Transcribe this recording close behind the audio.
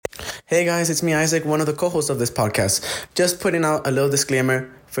Hey guys, it's me, Isaac, one of the co-hosts of this podcast. Just putting out a little disclaimer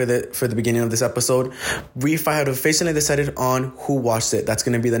for the beginning of this episode. We have officially decided on who watched it. That's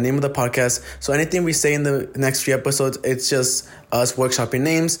going to be the name of the podcast. So anything we say in the next few episodes, it's just us workshopping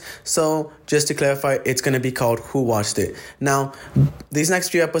names. So just to clarify, it's going to be called Who Watched It. Now, these next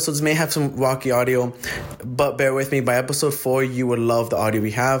few episodes may have some rocky audio, but bear with me. By episode 4, you will love the audio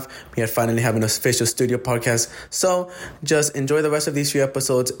we have. We are finally having an official studio podcast. So just enjoy the rest of these few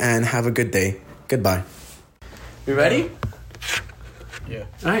episodes and have a good day. Goodbye. You ready? Yeah.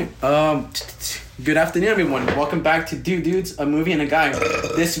 All right. Good afternoon, everyone. Welcome back to Two Dudes, a Movie and a Guy.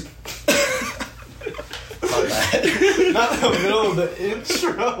 This. Not the middle of the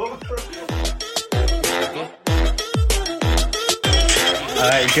intro. All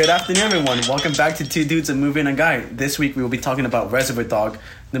right. Good afternoon, everyone. Welcome back to Two Dudes, a Movie and a Guy. This week we will be talking about Reservoir Dog.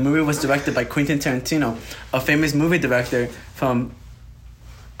 The movie was directed by Quentin Tarantino, a famous movie director from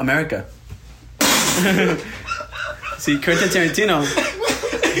America. See, Quentin Tarantino.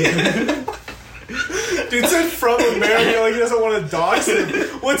 Dude said from America like he doesn't want to dox him.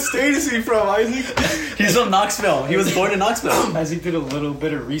 What state is he from, Isaac? He's from Knoxville. He was born in Knoxville. Isaac did a little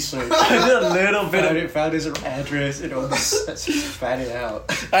bit of research. I did a little bit found his address and almost spat it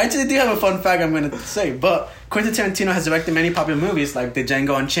out. I actually do have a fun fact I'm going to say, but Quentin Tarantino has directed many popular movies like The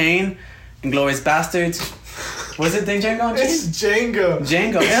Django Unchained, Inglourious Bastards. Was it Django Unchained? It's Django.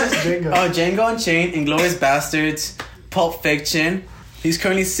 Django, yeah. Django. Oh, Django Unchained, Inglourious Bastards, Pulp Fiction. He's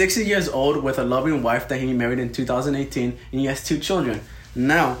currently 60 years old with a loving wife that he married in 2018, and he has 2 children.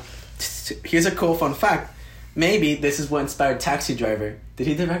 Now, here's a cool fun fact. Maybe this is what inspired Taxi Driver. Did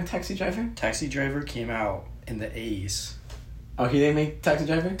he direct Taxi Driver? Taxi Driver came out in the 80s. Oh, he didn't make Taxi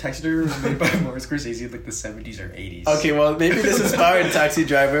Driver? Taxi Driver was made by Martin Scorsese in like the 70s or 80s. Okay, well, maybe this inspired Taxi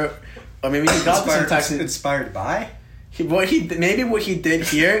Driver, or maybe he got some Taxi... Inspired by? Maybe what he did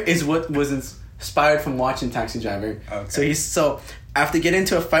here is what was inspired from watching Taxi Driver. Okay. So after getting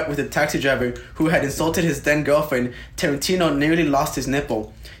into a fight with a taxi driver who had insulted his then girlfriend, Tarantino nearly lost his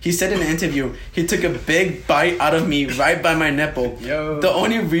nipple. He said in an interview, "He took a big bite out of me right by my nipple. Yo. The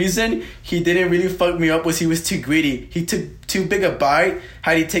only reason he didn't really fuck me up was he was too greedy. He took too big a bite.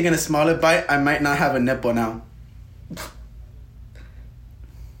 Had he taken a smaller bite, I might not have a nipple now."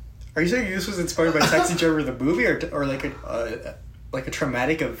 Are you saying this was inspired by Taxi Driver the movie or like a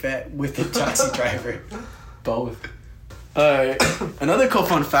traumatic event with the taxi driver? Both. Another cool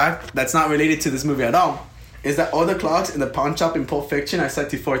fun fact that's not related to this movie at all is that all the clocks in the pawn shop in Pulp Fiction are set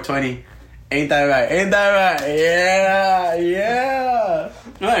to 4:20. Ain't that right? Ain't that right? Yeah.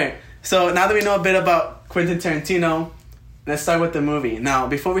 Alright, so now that we know a bit about Quentin Tarantino, let's start with the movie. Now,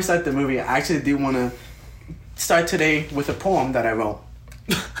 before we start the movie, I actually do want to start today with a poem that I wrote.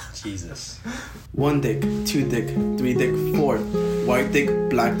 Jesus. 1 dick, 2 dick, 3 dick, 4. White dick,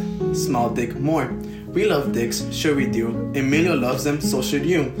 black, small dick, more. We love dicks, sure we do. Emilio loves them, so should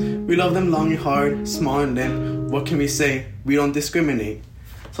you. We love them long and hard, small and limp. What can we say? We don't discriminate.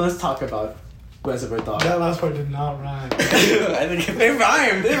 So let's talk about Reservoir Dogs. That last part did not rhyme. I think It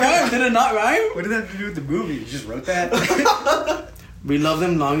rhymed. Did it not rhyme? What did that have to do with the movie? You just wrote that? We love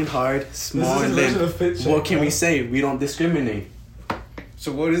them long and hard, small and This is a fit limp. check, What can bro. we say? We don't discriminate.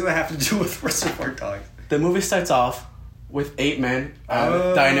 So what does that have to do with Reservoir Dogs? The movie starts off with 8 men at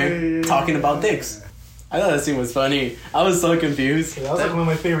a diner talking about dicks. I thought that scene was funny. I was so confused. Yeah, that was like one of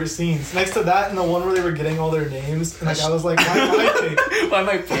my favorite scenes. Next to that and the one where they were getting all their names, and like I was like, why am I pink? Why am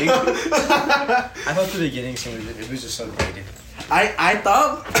I pink? I thought the beginning scene it was just so dated. I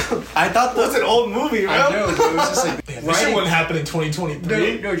thought That's an old movie, bro. I know, but it was just like This shit wouldn't happen in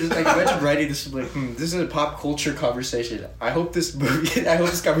 2023. No, just like imagine writing this like, this is a pop culture conversation. I hope this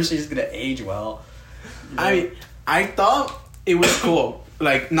conversation is gonna age well. You know? I thought it was cool.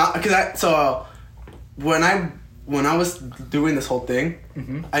 Like not because when I was doing this whole thing,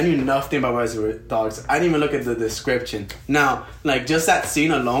 I knew nothing about Reservoir Dogs. I didn't even look at the description. Now, like just that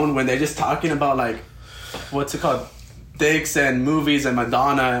scene alone when they're just talking about like what's it called? Dicks and movies and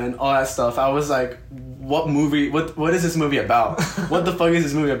Madonna and all that stuff. I was like, what movie? What is this movie about? What the fuck is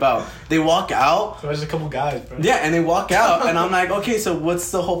this movie about? They walk out. So there's a couple guys, bro. Yeah, and they walk out, and I'm like, okay, so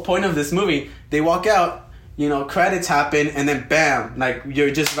what's the whole point of this movie? They walk out, credits happen, and then bam, like you're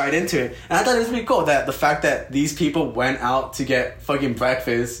just right into it. And I thought it was pretty cool that the fact that these people went out to get fucking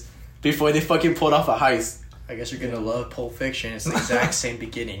breakfast before they fucking pulled off a heist. I guess you're gonna love Pulp Fiction. It's the exact same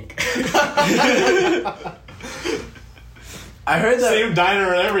beginning. I heard that Same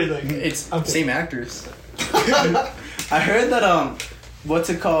diner and everything. It's same actors. I heard that what's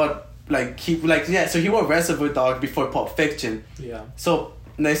it called? So he wrote Reservoir Dog before Pulp Fiction. Yeah. So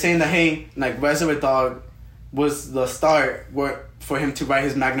they're saying that hey, like Reservoir Dog was the start for him to write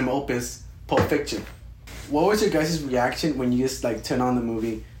his magnum opus, Pulp Fiction. What was your guys' reaction when you just like turn on the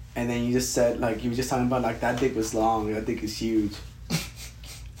movie and then you just said like you were just talking about like that dick was long, that dick is huge?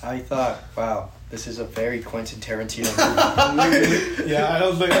 I thought, wow, this is a very Quentin Tarantino movie. Yeah, I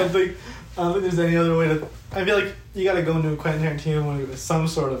don't think there's any other way to. I feel like you gotta go into a Quentin Tarantino movie with some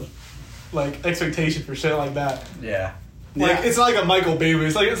sort of like expectation for shit like that. Yeah. Like Yeah. it's not like a Michael Bay movie.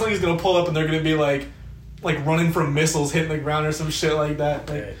 It's like he's gonna pull up and they're gonna be like running from missiles hitting the ground or some shit like that.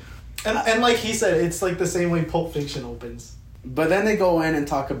 Like, and like he said, it's like the same way Pulp Fiction opens. But then they go in and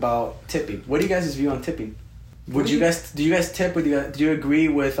talk about tipping. What do you guys' view on tipping? Do you guys tip? Do you agree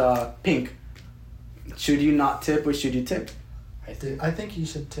with Pink? Should you not tip or should you tip? I think you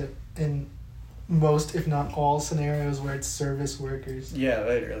should tip in most, if not all, scenarios where it's service workers. Yeah,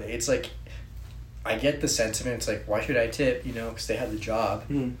 literally. It's like, I get the sentiment. It's like, why should I tip? You know, because they have the job.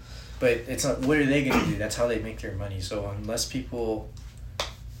 Mm. But it's not. What are they gonna do? That's how they make their money. So unless people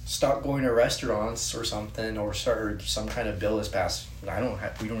stop going to restaurants or something, or start some kind of bill is passed, we don't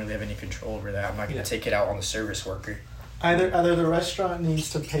really have any control over that. I'm not gonna take it out on the service worker. Either the restaurant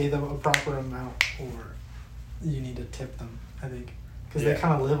needs to pay them a proper amount, or you need to tip them. I think because they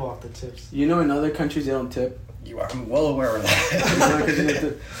kind of live off the tips. You know, in other countries they don't tip. I'm well aware of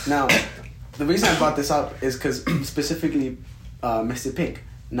that. Now, the reason I brought this up is because specifically, Mr. Pink.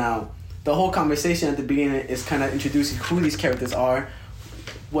 Now, the whole conversation at the beginning is kind of introducing who these characters are,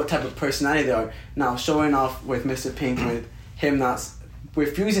 what type of personality they are. Now, showing off with Mr. Pink, with him not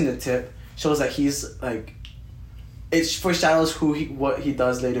refusing the tip, shows that he's like, it foreshadows what he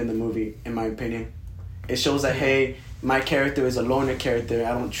does later in the movie, in my opinion. It shows that, hey, my character is a loner character. I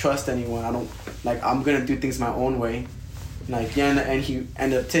don't trust anyone. I'm gonna do things my own way. Like, yeah, and he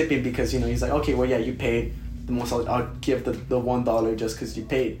ended up tipping because, he's like, okay, well, yeah, you paid the most. I'll give the $1 just because you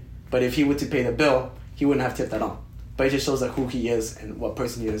paid. But if he were to pay the bill, he wouldn't have tipped at all. But it just shows like who he is and what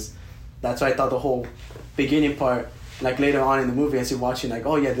person he is. That's why I thought the whole beginning part, like later on in the movie, as you're watching, like,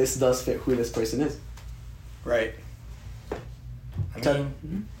 oh yeah, this does fit who this person is. Right. I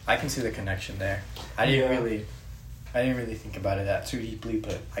mean, I can see the connection there. I didn't really think about it that too deeply,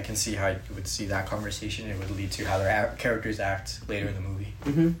 but I can see how you would see that conversation. It would lead to how their characters act later in the movie.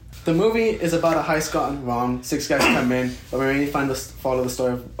 Mm-hmm. The movie is about a heist gone wrong. 6 guys come in, but we only follow the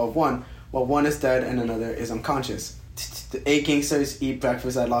story of one. Well, one is dead and another is unconscious. The 8 gangsters eat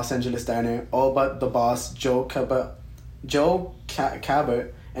breakfast at Los Angeles diner, all but the boss, Joe Cabot,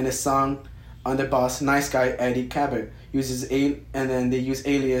 and his son, underboss, nice guy, Eddie Cabot. And then they use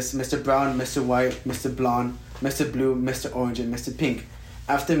alias Mr. Brown, Mr. White, Mr. Blonde, Mr. Blue, Mr. Orange, and Mr. Pink.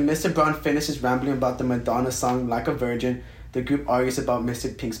 After Mr. Brown finishes rambling about the Madonna song Like a Virgin, the group argues about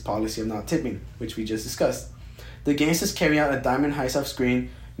Mr. Pink's policy of not tipping, which we just discussed. The gangsters carry out a diamond heist off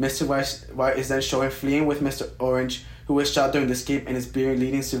screen. Mr. White is then shown fleeing with Mr. Orange, who was shot during the escape and is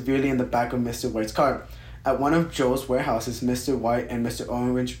bleeding severely in the back of Mr. White's car. At one of Joe's warehouses, Mr. White and Mr.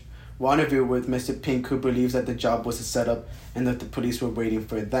 Orange rendezvous with Mr. Pink, who believes that the job was a setup and that the police were waiting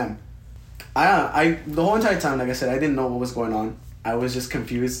for them. I the whole entire time, like I said, I didn't know what was going on. I was just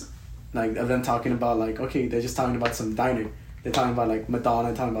confused, like, of them talking about, like, okay, they're just talking about some diner. They're talking about, like,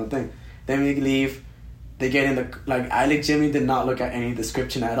 Madonna, talking about thing. Then we leave. They get in the, like, I legitimately did not look at any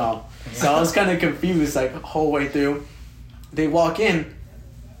description at all. So I was kind of confused, like, whole way through. They walk in,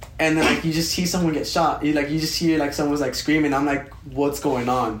 and then, like, you just see someone get shot. You just hear, like, someone's, like, screaming. I'm like, what's going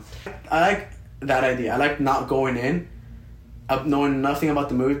on? I like that idea. I like not going in, knowing nothing about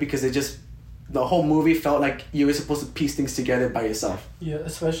the movie, because the whole movie felt like you were supposed to piece things together by yourself. Yeah,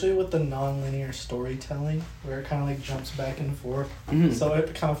 especially with the non-linear storytelling, where it kind of like jumps back and forth. Mm-hmm. So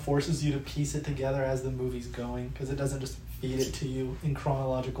it kind of forces you to piece it together as the movie's going, because it doesn't just feed it to you in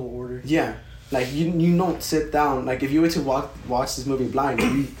chronological order. Yeah, like you don't sit down. Like if you were to watch this movie blind,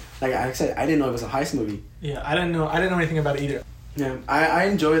 like I said, I didn't know it was a heist movie. Yeah, I didn't know anything about it either. Yeah, I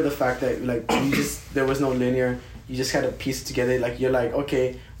enjoy the fact that like there was no linear. You just had to piece it together. Like you're like,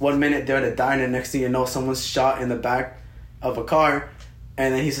 okay, 1 minute they're at a diner, next thing you know, someone's shot in the back of a car,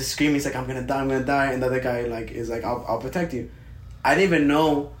 and then he's just screaming. He's like, I'm gonna die, and the other guy like is like, I'll protect you. I didn't even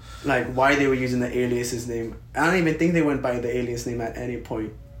know like why they were using the alias's name. I don't even think they went by the alias name at any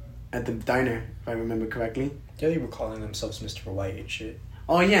point at the diner, if I remember correctly. Yeah, they were calling themselves Mr. White and shit.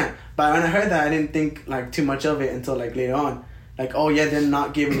 Oh yeah, but when I heard that, I didn't think like too much of it until like later on. Like, oh yeah, they're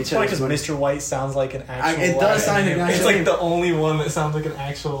not giving each other. Because Mr. White sounds like an actual. It does sound like an actual. It's like the only one that sounds like an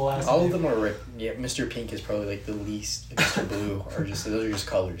actual last All name. of them are. Yeah, Mr. Pink is probably like the least. Mr. Blue or just those are just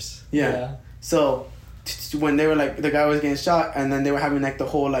colors. Yeah. So when they were like the guy was getting shot, and then they were having like the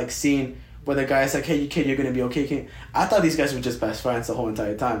whole like scene where the guy's like, hey, kid, you're gonna be okay, kid. I thought these guys were just best friends the whole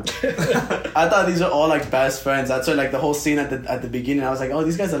entire time. I thought these were all like best friends. That's why like the whole scene at the beginning, I was like, oh,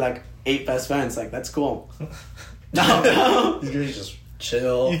 these guys are like 8 best friends. Like, that's cool. No. These guys just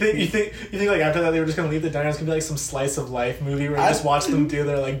chill. You think like after that they were just gonna leave the diner? It's gonna be like some slice of life movie where you just watch them do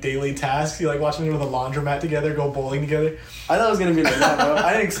their like daily tasks. You like watch them go to the laundromat together, go bowling together. I thought it was gonna be like that, bro.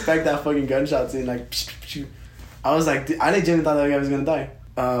 I didn't expect that fucking gunshot scene. Like, I was like, I legitimately thought that guy was gonna die.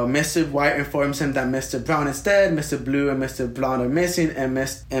 Mr. White informs him that Mr. Brown is dead, Mr. Blue and Mr. Blonde are missing, and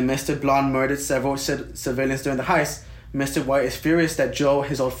Mr. Blonde murdered several civilians during the heist. Mr. White is furious that Joe,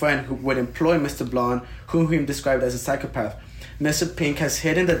 his old friend, who would employ Mr. Blonde, whom he described as a psychopath. Mr. Pink has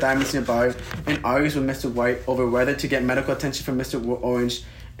hidden the diamonds nearby and argues with Mr. White over whether to get medical attention from Mr. Orange,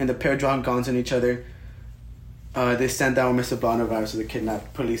 and the pair draw guns on each other. They stand down when Mr. Blonde arrives with the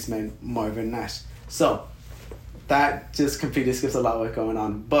kidnapped policeman Marvin Nash. So, that just completely skips a lot of what's going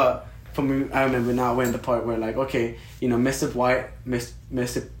on. But for me, I remember now we're in the part where like, okay, you know, Mr. White,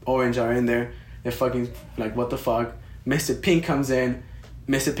 Mr. Orange are in there. They're fucking like, what the fuck? Mr. Pink comes in.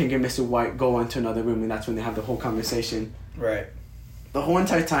 Mr. Pink and Mr. White go into another room, and that's when they have the whole conversation. Right. The whole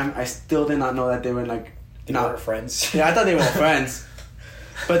entire time, I still did not know that they were like... They were friends. Yeah, I thought they were friends.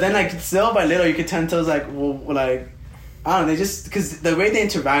 But then like, little by little, you could tell it's like, well, like... I don't know, they just... Because the way they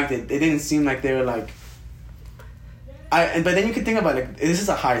interacted, it didn't seem like they were like... But then you could think about like, this is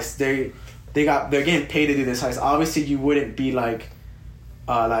a heist. They're getting paid to do this heist. Obviously, you wouldn't be like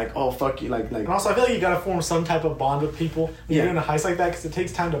oh fuck you, like. And also, I feel like you gotta form some type of bond with people when you're doing a heist like that, because it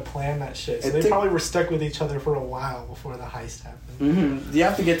takes time to plan that shit. So they probably were stuck with each other for a while before the heist happened. Mm-hmm. You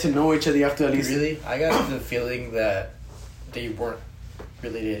have to get to know each other. You have to at least. Really, I got the feeling that they weren't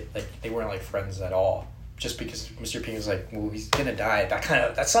really they weren't like friends at all. Just because Mr. Pink was like, well, he's gonna die.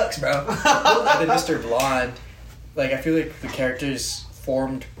 That sucks, bro. And then Mr. Blonde. Like, I feel like the characters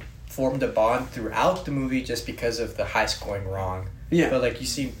formed a bond throughout the movie just because of the heist going wrong. Yeah. But, like, you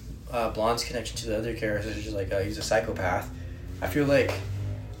see Blonde's connection to the other characters, just like, he's a psychopath. I feel like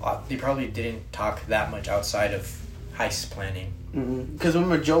they probably didn't talk that much outside of heist planning. Because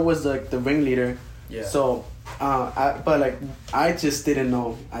remember, Joe was the ringleader. Yeah. So, I just didn't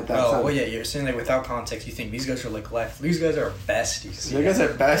know at that time. Oh, well, yeah, you're saying, like, without context, you think these guys are, like, these guys are besties. These guys are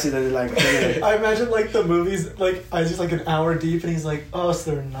besties. They're like... I imagine, like, the movies, like, I was just, like, an hour deep, and he's like, oh,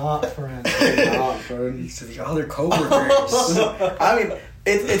 so they're not friends. They're not friends. So the other co-workers. I mean,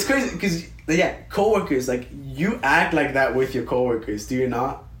 it's crazy, because, yeah, co-workers, like, you act like that with your co-workers, do you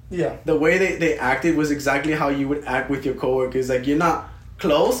not? Yeah. The way they acted was exactly how you would act with your co-workers. Like, you're not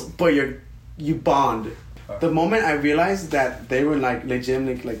close, but you bond. The moment I realized that they were like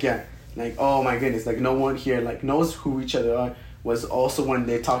legitimately like oh my goodness, like no one here like knows who each other are, was also when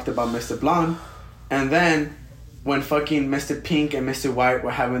they talked about Mr. Blonde, and then when fucking Mr. Pink and Mr. White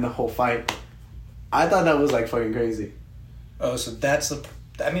were having the whole fight. I thought that was like fucking crazy. Oh, so that's not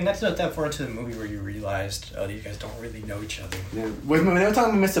that far into the movie where you realized, oh, these guys don't really know each other. Yeah. When they were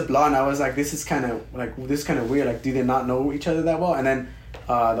talking about Mr. Blonde, I was like, this is kind of weird. Like, do they not know each other that well? And then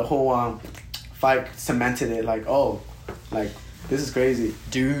the whole fight cemented it. Like, oh, like this is crazy.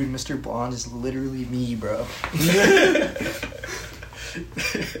 Dude, Mr. Blonde is literally me, bro. Just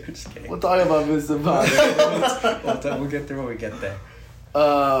kidding. We'll talk about Mr. Blonde. We'll get there when we get there.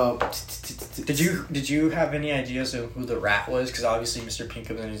 Did you have any ideas of who the rat was? Because obviously Mr. Pink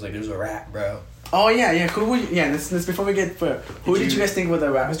comes in and he's like, "There's a rat, bro." Oh yeah. This before we get further. Who did you guys think was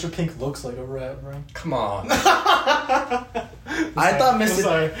the rat? Mr. Pink looks like a rat, bro. Come on. I thought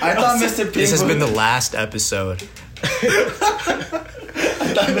Mr. Pink. This has been the last episode. I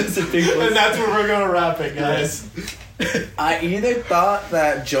thought Mr. Pink was. And that's where we're gonna wrap it, guys. I either thought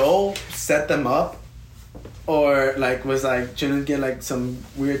that Joel set them up, or like was like trying to get like some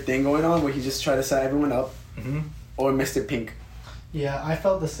weird thing going on where he just tried to set everyone up, or Mr. Pink. Yeah, I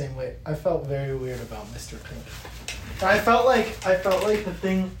felt the same way. I felt very weird about Mr. Pink. I felt like the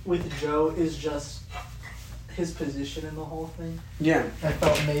thing with Joe is just his position in the whole thing. Yeah. I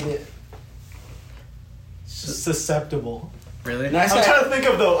felt made it susceptible. Really? I'm trying to think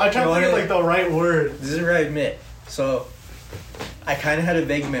of the right word. This is where I admit. So, I kind of had a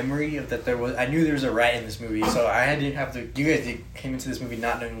vague memory of that I knew there was a rat in this movie, so I didn't have to. You guys came into this movie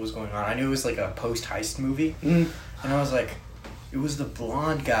not knowing what was going on. I knew it was like a post-heist movie, and I was like, it was the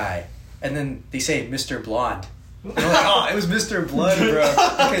blonde guy, and then they say Mr. Blonde. And I'm like, oh, it was Mr. Blood, bro.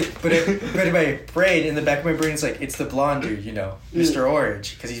 Okay, but in my brain, in the back of my brain, it's like, it's the blonde dude, Mr.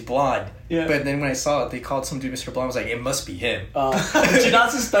 Orange, because he's blonde. Yeah. But then when I saw it, they called some dude Mr. Blonde. I was like, it must be him. Did you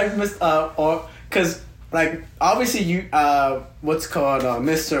not suspect because like obviously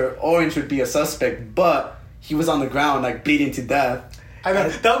Mr. Orange would be a suspect, but he was on the ground like bleeding to death. I know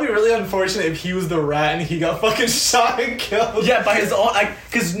that would be really unfortunate if he was the rat and he got fucking shot and killed. Yeah, by his own, like,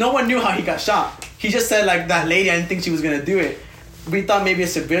 because no one knew how he got shot. He just said, like, that lady, I didn't think she was gonna do it. We thought maybe a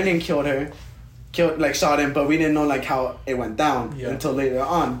civilian shot him, but we didn't know, like, how it went down until later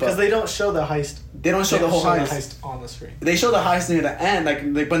on. Because they don't show the heist. They don't show the whole heist. The heist on the screen. They show the heist near the end,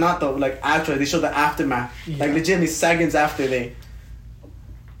 like but not the, like, after. They show the aftermath. Like, legitimately seconds after they...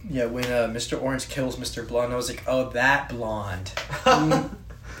 Yeah, when Mr. Orange kills Mr. Blonde, I was like, oh, that blonde. I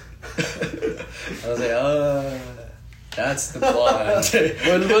was like, that's the blonde.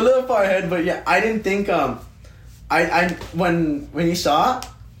 We're a little far ahead, but yeah, I didn't think when he shot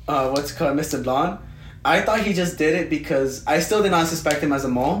what's it called, Mr. Blonde, I thought he just did it because I still did not suspect him as a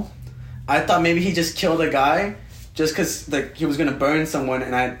mole. I thought maybe he just killed a guy just because, like, he was gonna burn someone,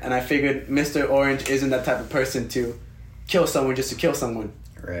 and I figured Mr. Orange isn't that type of person to kill someone just to kill someone.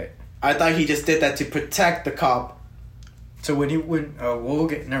 Right. I thought he just did that to protect the cop. So we'll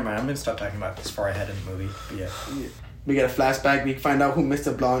get, never mind, I'm gonna stop talking about this far ahead in the movie. But yeah. We get a flashback. We find out who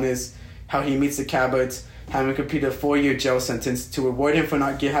Mr. Blonde is, how he meets the Cabots, having completed a 4-year jail sentence. To reward him for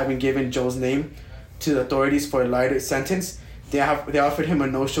not having given Joe's name to the authorities for a lighter sentence, they offered him a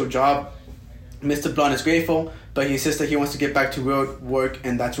no-show job. Mr. Blonde is grateful, but he insists that he wants to get back to real work,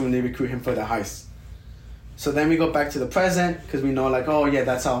 and that's when they recruit him for the heist. So then we go back to the present, because we know, like, oh yeah,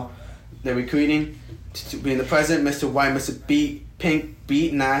 that's how they're recruiting. To be in the present, Mr. White, Mr. Pink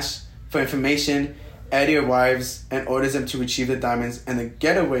beat Nash for information. Eddie arrives and orders him to retrieve the diamonds and the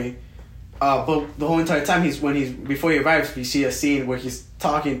getaway. But the whole entire time, before he arrives, we see a scene where he's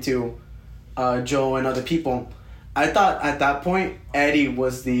talking to Joe and other people. I thought at that point Eddie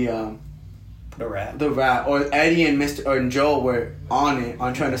was the rat, or Eddie and Joe were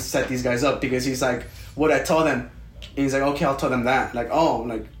on trying to set these guys up, because he's like, what I told them, and he's like, okay, I'll tell them that. Like, oh,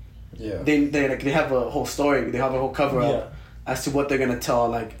 like, yeah, they have a whole story, they have a whole cover up as to what they're gonna tell,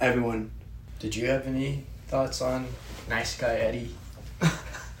 like, everyone. Did you have any thoughts on nice guy Eddie?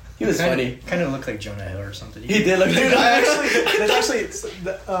 He was funny. Kind of looked like Jonah Hill or something. He did look like Dude,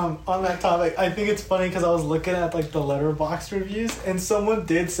 on that topic, I think it's funny because I was looking at, like, the Letterboxd reviews, and someone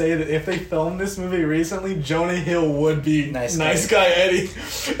did say that if they filmed this movie recently, Jonah Hill would be nice guy Eddie.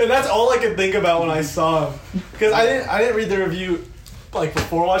 And that's all I could think about when I saw him. Because I didn't read the review, like,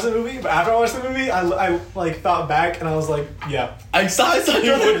 before watching the movie, but after I watched the movie, I like, thought back, and I was like, yeah. I saw he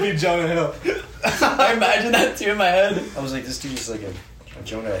would be Jonah Hill. I imagined that too in my head. I was like, this dude is like a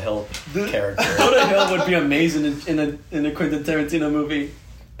Jonah Hill character. Jonah Hill would be amazing in a Quentin Tarantino movie.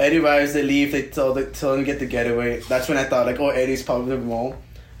 Eddie arrives, they leave, they tell him to get the getaway. That's when I thought, like, oh, Eddie's probably the mole.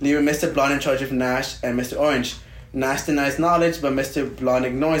 Leaving Mr. Blonde in charge of Nash and Mr. Orange. Nash denies knowledge, but Mr. Blonde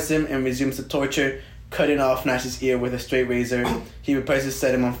ignores him and resumes the torture, cutting off Nash's ear with a straight razor. He prepares to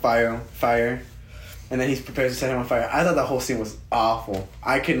set him on fire. And then he prepares to set him on fire. I thought that whole scene was awful.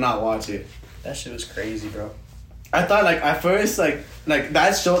 I could not watch it. That shit was crazy, bro. I thought, like, at first, like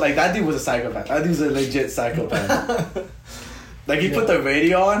that show, like, that dude was a psychopath. That dude's a legit psychopath. Like, he put the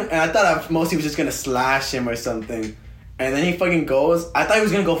radio on, and I thought at most he was just gonna slash him or something. And then he fucking goes. I thought he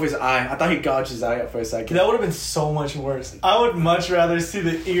was gonna go for his eye. I thought he gouged his eye out for a second. That would have been so much worse. I would much rather see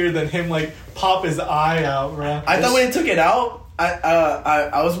the ear than him, like, pop his eye out, bro. I thought when he took it out,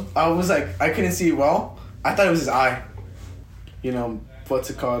 I was like, I couldn't see it well. I thought it was his eye. You know, what's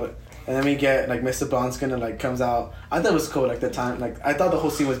it called? And then we get, like, Mr. Blonde's gonna, like, comes out. I thought it was cool, like, the time. Like, I thought the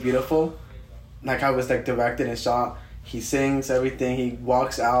whole scene was beautiful. Like, how it was, like, directed and shot. He sings everything. He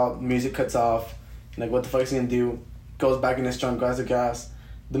walks out. Music cuts off. Like, what the fuck is he gonna do? Goes back in his trunk, grabs the gas.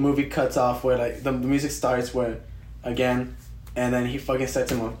 The movie cuts off where, like, the music starts where, again, and then he fucking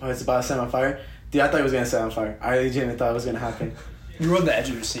sets him on. It's about to set him on fire. Dude, I thought he was gonna set him on fire. I legitimately thought it was gonna happen. You were on the edge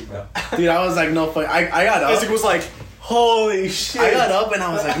of your seat, bro. Dude, I was like, no fuck. I got up. Isaac was like, holy shit. I got up and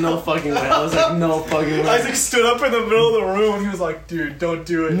I was like, no fucking way. I was like, no fucking way. Isaac stood up in the middle of the room and he was like, dude, don't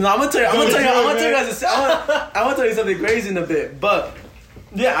do it. No, I'm gonna tell you something crazy in a bit. But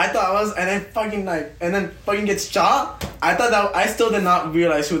yeah, I thought I was, and then fucking gets shot. I thought that I still did not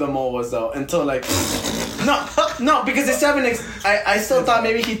realize who the mole was though until like no, because it's 7X. I still thought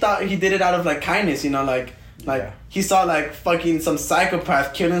maybe he thought he did it out of like kindness, you know, like he saw like fucking some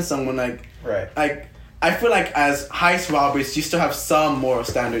psychopath killing someone, like right. Like I feel like as heist robbers, you still have some moral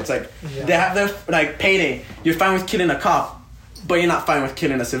standards. Like they have their like payday. You're fine with killing a cop, but you're not fine with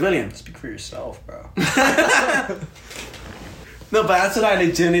killing a civilian. Speak for yourself, bro. No, but that's what I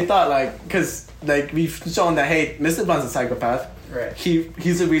legitimately thought. Like, cause like we've shown that hey, Mr. Blonde's a psychopath. Right.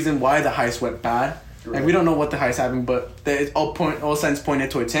 He's the reason why the heist went bad. Right. And we don't know what the heist happened, but it's all signs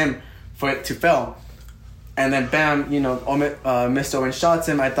pointed towards him for it to fail. And then bam, you know, Mr. Owen shots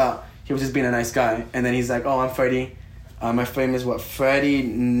him. I thought he was just being a nice guy, and then he's like, "Oh, I'm Freddy. My friend is Freddie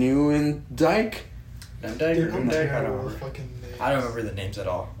Newendike. Newendike? I don't remember. Fucking names. I don't remember the names at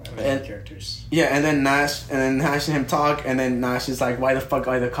all of any characters. Yeah, and then Nash and him talk, and then Nash is like, "Why the fuck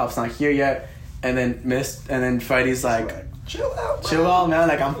are the cops not here yet?" And then Freddie's like, "Chill out, chill out, man.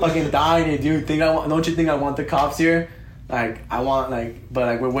 Like, I'm fucking dying here, dude. Don't you think I want the cops here? Like,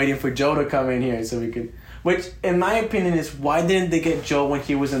 but we're waiting for Joe to come in here so we could." Which, in my opinion, is why didn't they get Joe when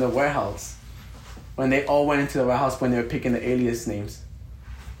he was in the warehouse? When they all went into the warehouse when they were picking the alias names.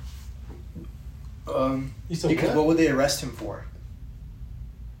 Because what would they arrest him for?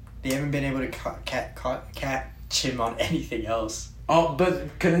 They haven't been able to catch him on anything else. Oh,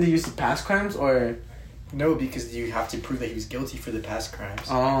 but couldn't they use the past crimes or? No, because you have to prove that he was guilty for the past crimes.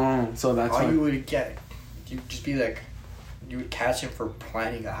 Oh, so that's all you would get. You'd just be like, you would catch him for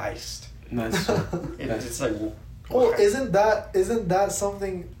planning a heist. That's true. It's like. Well, isn't that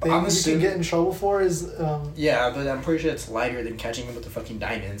something you can get in trouble for? Yeah, but I'm pretty sure it's lighter than catching him with the fucking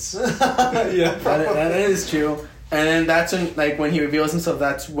diamonds. Yeah, that is true. And then that's when he reveals himself.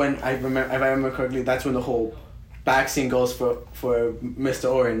 That's when if I remember correctly, that's when the whole back scene goes for Mr.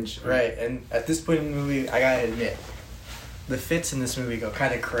 Orange. Right, and at this point in the movie, I gotta admit, the fits in this movie go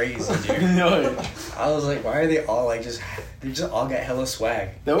kind of crazy, dude. No. I was like, why are they all like they just all got hella swag.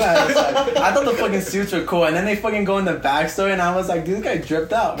 They were hella swag. I thought the fucking suits were cool, and then they fucking go in the backstory, and I was like, dude, this guy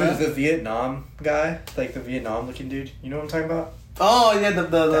dripped out, man. The Vietnam guy, like the Vietnam looking dude, you know what I'm talking about? Oh yeah,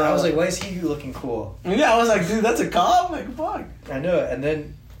 I was like, why is he looking cool? Yeah, I was like, dude, that's a cop. Like, fuck. I know, and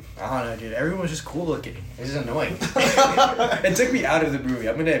then I don't know, dude. Everyone was just cool looking. It was just annoying. It took me out of the movie.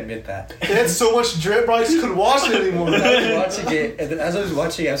 I'm gonna admit that. It had so much drip, bro. I just couldn't watch it anymore. I was watching it, and then as I was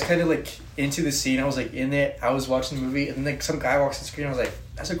watching it, I was kind of like into the scene. I was like in it. I was watching the movie, and then like some guy walks on the screen. I was like,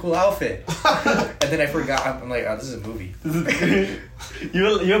 "That's a cool outfit." And then I forgot. I'm like, "Oh, this is a movie."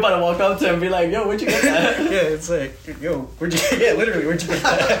 You're about to walk up to him and be like, "Yo, where'd you get that?" Yeah, it's like, "Yo, where'd you get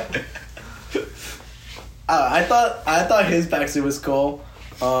that?" I thought his backstory was cool.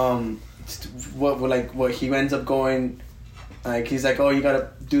 What he ends up going, like he's like, oh, you gotta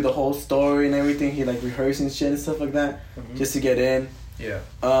do the whole story and everything. He like rehearsing shit and stuff like that, just to get in. Yeah.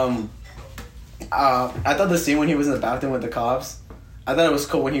 I thought the scene when he was in the bathroom with the cops, I thought it was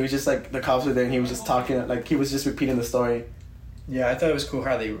cool when he was just like the cops were there and he was just talking, like he was just repeating the story. Yeah, I thought it was cool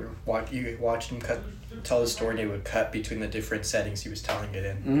how they were you watched him tell the story. And they would cut between the different settings he was telling it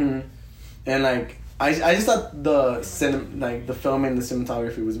in. Mm-hmm. And like I just thought the filming, the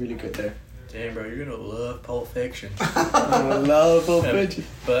cinematography was really good there. Damn, bro, you're gonna love Pulp Fiction. I love Pulp Fiction.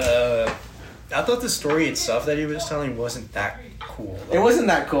 But I thought the story itself that he was telling wasn't that cool. It wasn't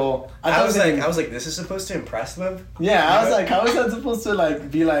that cool. I was like, this is supposed to impress them. Yeah, I was like, how is that supposed to like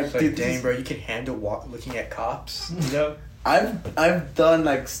be like? Dude, dang, bro, you can handle looking at cops. You know. I've done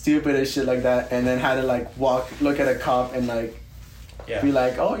like stupid shit like that, and then had to like look at a cop and like, be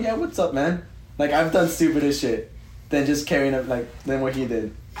like, oh yeah, what's up, man? Like I've done stupid shit, than just carrying up than what he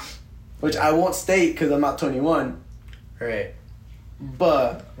did, which I won't state because I'm not 21. Right.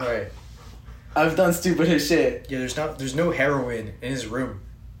 But. Right. I've done stupid shit. Yeah, there's no heroin in his room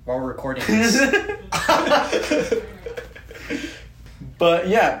while we're recording this. But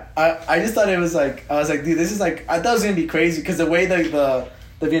yeah, I just thought it was like, I was like, dude, this is like, I thought it was gonna be crazy because the way the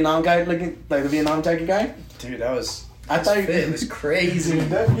Vietnam guy looking, like the Vietnam jacket guy. Dude, that was. I thought it was crazy. Dude,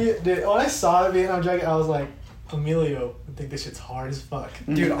 when I saw the Vietnam jacket, I was like, Emilio, I think this shit's hard as fuck.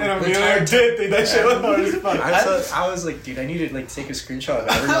 Dude, and Emilio did think that shit was hard as fuck. I was like, dude, I need to like take a screenshot of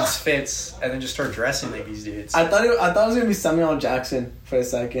everyone's fits and then just start dressing like these dudes. I thought it was gonna be Samuel L. Jackson for a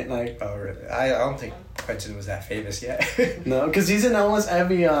second, like. Oh really? I don't think Quentin was that famous yet. No, because he's in almost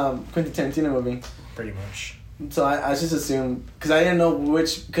every Quentin Tarantino movie. Pretty much. So I just assumed, because I didn't know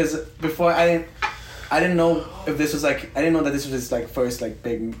because before I didn't know if this was like, I didn't know that this was his like first like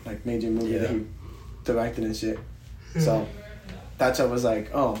big like major movie that he directed and shit. So that's why I was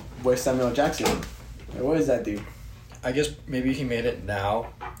like, oh, where's Samuel L. Jackson? Like, where is that dude? I guess maybe if he made it now,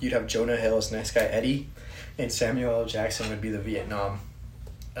 you'd have Jonah Hill as nice guy Eddie, and Samuel L. Jackson would be the Vietnam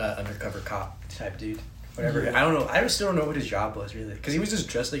undercover cop type dude. Whatever. I don't know. I still don't know what his job was really, because he was just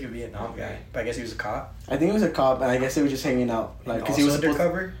dressed like a Vietnam guy. But I guess he was a cop. I think he was a cop, and I guess he was just hanging out, like, because he was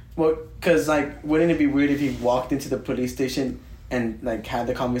undercover. Well, because like, wouldn't it be weird if he walked into the police station and like had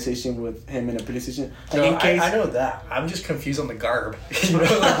the conversation with him in a police station? Like, No, in case... I know that. I'm just confused on the garb. You know,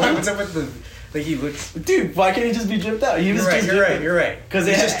 like what's up with the. Like he looks, dude. Why can't he just be dripped out? You're right. Because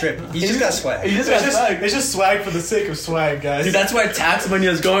he's just dripping. He just got swag. He just got swag. It's just swag for the sake of swag, guys. Dude, that's why tax money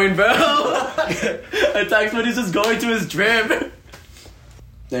is going, bro. Tax money is just going to his drip.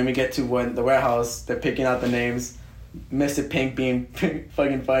 Then we get to when the warehouse. They're picking out the names. Mr. Pink being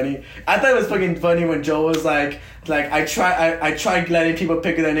fucking funny. I thought it was fucking funny when Joe was like I tried letting people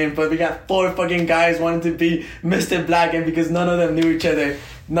pick their name, but we got 4 fucking guys wanting to be Mr. Black, and because none of them knew each other,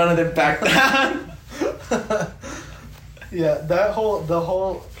 none of them backed down. Yeah, the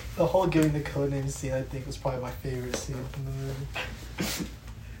whole giving the code name scene, I think, was probably my favorite scene from the movie.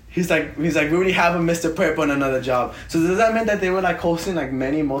 He's like, we already have a Mr. Prep on another job. So does that mean that they were like hosting like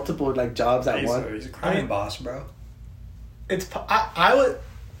multiple like jobs at once? He's a crime boss, bro.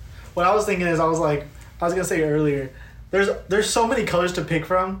 What I was thinking is I was gonna say earlier, there's so many colors to pick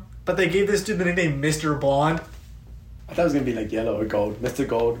from, but they gave this dude the nickname Mr. Blonde. I thought it was gonna be like yellow or gold, Mr.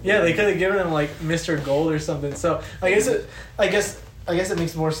 Gold. Yeah, they could have given him like Mr. Gold or something. So I guess it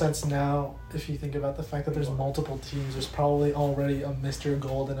makes more sense now if you think about the fact that there's multiple teams. There's probably already a Mr.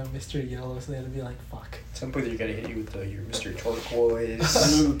 Gold and a Mr. Yellow, so they had to be like, fuck. At some point, they're gonna hit you with your Mr. Turquoise,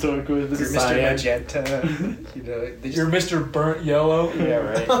 Your Mr. Magenta. You know, You're Mr. Burnt Yellow. Yeah,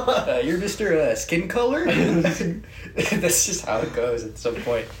 right. You're Mr. Skin Color. That's just how it goes. At some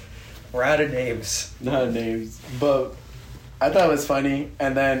point, we're out of names. Not names, but I thought it was funny,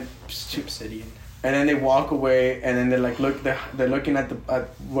 and then Obsidian. And then they walk away, and then they're like, they're looking at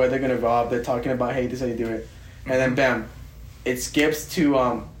where they're gonna rob. They're talking about, hey, this is how you do it, and then bam, it skips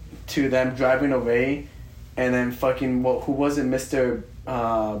to them driving away, and then fucking who was it, Mr.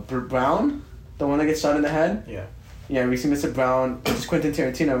 Brown, the one that gets shot in the head. Yeah. Yeah, we see Mr. Brown, which is Quentin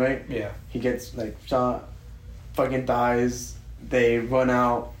Tarantino, right? Yeah. He gets like shot, fucking dies. They run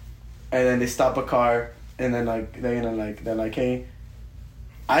out, and then they stop a car, and then they're like, hey.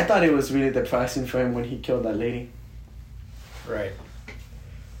 I thought it was really depressing for him when he killed that lady. Right.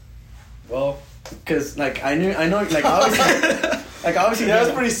 Well, because like I know like obviously that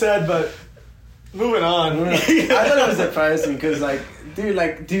was pretty sad, but moving on. I thought it was depressing because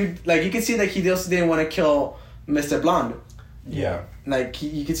dude, you can see that he also didn't want to kill Mr. Blonde. Yeah. Like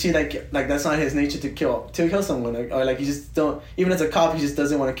you can see like that's not his nature to kill someone, or he just don't, even as a cop he just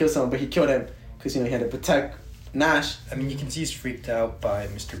doesn't want to kill someone, but he killed him because he had to protect Nash. I mean, you can see he's freaked out by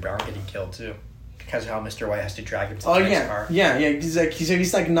Mr. Brown getting killed too, because of how Mr. White has to drag him to the next car. Yeah.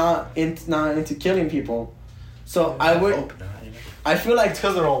 He's not into killing people. So I would hope not, you know? I feel like it's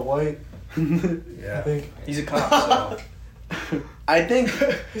because they're all white. Yeah. I think he's a cop, so I think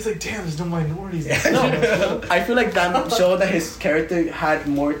he's like, damn, there's no minorities. No, I feel like that showed that his character had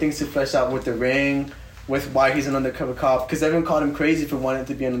more things to flesh out with the ring, with why he's an undercover cop, because everyone called him crazy for wanting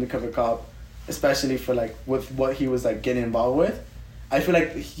to be an undercover cop. Especially for with what he was getting involved with. I feel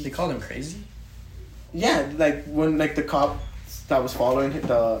like they called him crazy? Yeah, when the cop that was following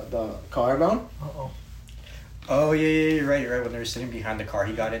the car around. Oh yeah, you're right. When they were sitting behind the car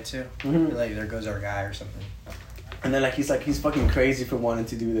he got into. Mm-hmm. Like, there goes our guy or something. And then he's fucking crazy for wanting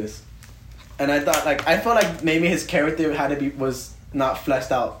to do this. And I felt like maybe his character was not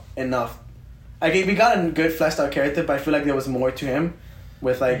fleshed out enough. We got a good fleshed out character, but I feel like there was more to him.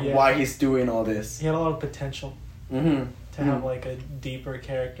 With why he's doing all this. He had a lot of potential to have a deeper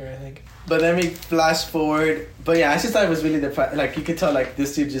character, I think. But then we flash forward. But yeah, I just thought it was really you could tell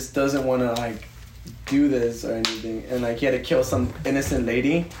this dude just doesn't want to do this or anything, and he had to kill some innocent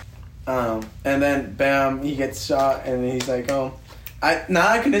lady. And then bam, he gets shot, and he's like, oh, I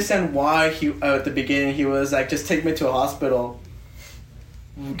can understand why he at the beginning he was like, just take me to a hospital.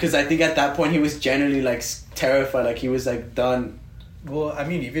 Because I think at that point he was genuinely terrified, he was done. Well, I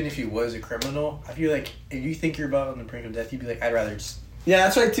mean, even if he was a criminal, I feel like if you think you're about on the brink of death, you'd be like, I'd rather just... Yeah,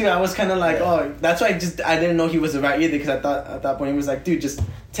 that's right, too. I was kind of oh... That's why I didn't know he was the right either, because I thought at that point he was like, dude, just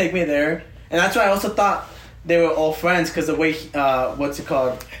take me there. And that's why I also thought they were all friends, because the way,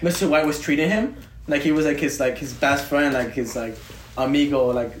 Mr. White was treating him, he was his best friend, his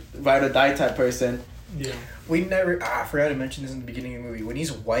amigo, ride or die type person. Yeah. We never... I forgot to mention this in the beginning of the movie. When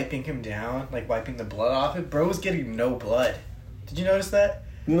he's wiping him down, wiping the blood off it, bro was getting no blood. Did you notice that?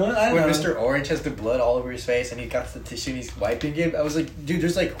 No, I don't know. When Mr. Orange has the blood all over his face and he got the tissue and he's wiping it, I was like, dude,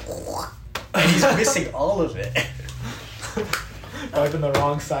 there's and he's missing all of it. Wiping the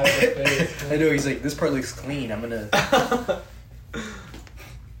wrong side of the face. I know, he's like, this part looks clean, I'm gonna...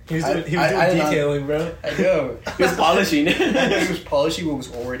 He was doing detailing, bro. I know. He was polishing. He was polishing what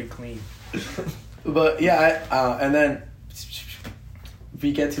was already clean. But yeah, and then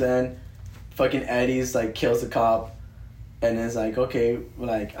we get to the end, fucking Eddie's kills the cop. And it's okay,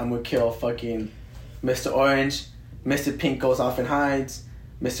 I'm gonna kill fucking Mr. Orange. Mr. Pink goes off and hides.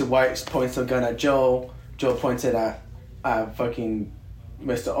 Mr. White points a gun at Joe. Joe points it at fucking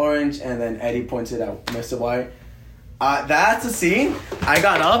Mr. Orange. And then Eddie points it at Mr. White. That's the scene. I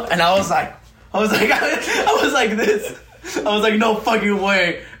got up and I was like this. I was like, no fucking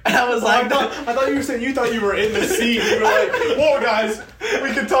way And I was like, I thought you were saying you thought you were in the scene. You were like, whoa, guys,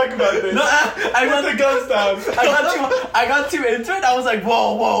 we can talk about this. No, I got the guns down. I got too into it. I was like,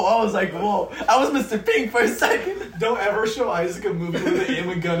 whoa. I was like, whoa. I was Mr. Pink for a second. Don't ever show Isaac a movie with an aim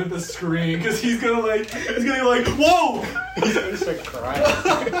a gun at the screen, because he's gonna be like, whoa. He's gonna start crying.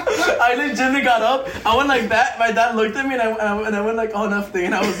 I legitimately got up. I went like that. My dad looked at me and I went like, oh, nothing.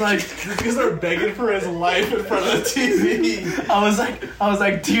 And I was like, because they're begging for his life in front of the TV. I was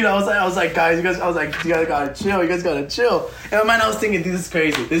like, dude, I was like, guys, you guys gotta chill. You guys gotta chill. And in my mind, I was thinking, this is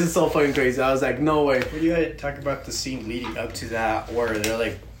crazy. This is so fucking crazy. I was like, no way. What do you gotta talk about the scene leading up to that where they're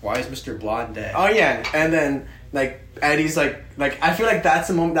like, why is Mr. Blonde dead? Oh yeah, and then like Eddie's like I feel like that's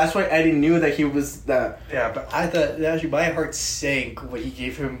the moment. That's why Eddie knew that he was the. Yeah, but I thought actually my heart sank when he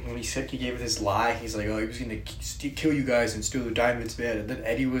gave him his lie. He's like, oh, he was gonna kill you guys and steal the diamonds, man. And then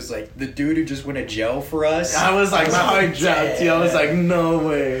Eddie was like, the dude who just went to jail for us. I was like, my heart dropped. I was like, no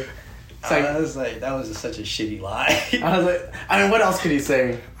way. I was like, that was such a shitty lie. I was like, I mean, what else could he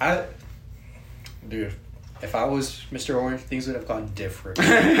say? Dude, if I was Mr. Orange, things would have gone different.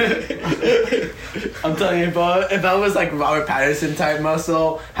 I'm telling you, bro, if I was like Robert Pattinson type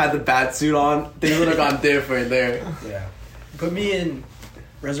muscle, had the bat suit on, things would have gone different there. Yeah. Put me in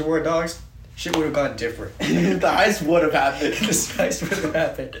Reservoir Dogs, shit would have gone different. The heist would have happened. The heist would have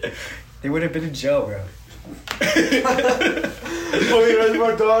happened. They would have been in jail, bro. Put me in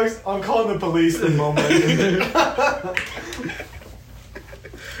Reservoir Dogs, I'm calling the police the moment.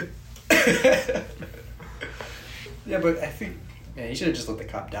 Yeah, but I think, man, you should have just let the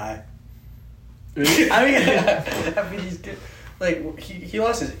cop die. I mean, he's good. Like, he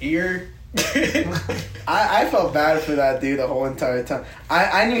lost his ear. I felt bad for that dude the whole entire time.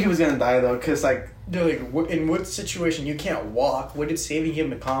 I knew he was gonna die though, cause like, dude, like, in what situation you can't walk? What did saving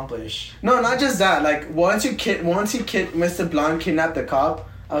him accomplish? no, not just that. Like once Mr. Blonde kidnapped the cop,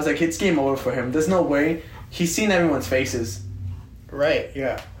 I was like, it's game over for him. There's no way. He's seen everyone's faces. Right.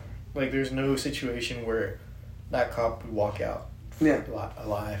 Yeah. Like, there's no situation where that cop would walk out. Yeah.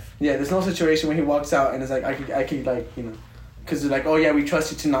 Alive. Yeah. There's no situation where he walks out and it's like I could like, you know. Because they're like, oh yeah, we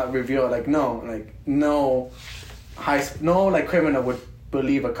trust you to not reveal. Like, no, like criminal would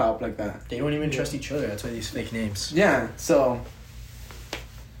believe a cop like that. They don't even trust each other. That's why these fake names. Yeah, so.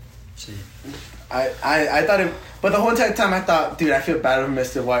 See. I thought it, but the whole entire time I thought, dude, I feel bad for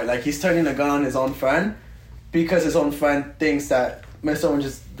Mr. White. Like, he's turning the gun on his own friend because his own friend thinks that Mr. Orange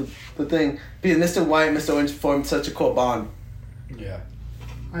is the thing. Because Mr. White and Mr. Orange formed such a cool bond. Yeah.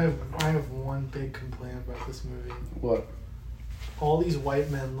 I have one big complaint about this movie. What? All these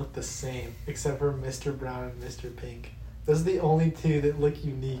white men look the same, except for Mr. Brown and Mr. Pink. Those are the only two that look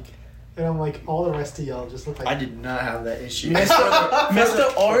unique. And I'm like, all the rest of y'all just look like... I did not have that issue.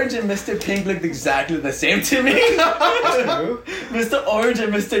 Mr. Orange and Mr. Pink looked exactly the same to me. Mr. Orange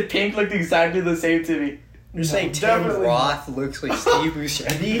and Mr. Pink looked exactly the same to me. You're saying Tim Roth looks like Steve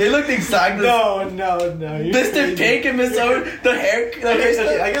Buscemi? They looked exactly No. Mr. Pink and Mr. Orange, the hair...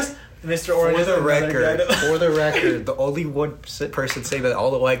 I guess Mr. Orange For the record, the only one person saying that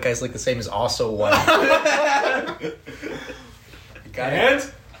all the white guys look the same is also white.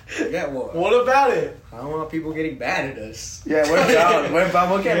 And? Yeah, well, what about it? I don't want people getting mad at us. Yeah, we're down.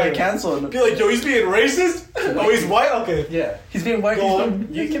 We'll get like canceled. Be like, yo, he's being racist? Oh, he's white? Okay. Yeah. He's being white.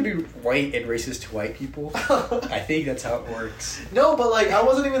 You can be white and racist to white people. I think that's how it works. No, but like, I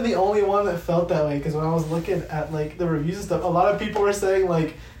wasn't even the only one that felt that way, because when I was looking at like the reviews and stuff, a lot of people were saying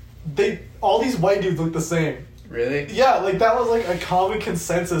like, all these white dudes look the same. Really? Yeah, like that was like a common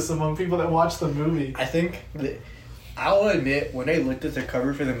consensus among people that watched the movie. I think I'll admit, when I looked at the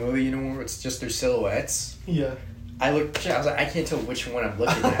cover for the movie, you know, where it's just their silhouettes. Yeah. I was like, I can't tell which one I'm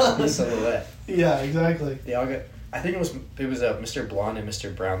looking at. The silhouette. Yeah, exactly. They all got. I think it was Mr. Blonde and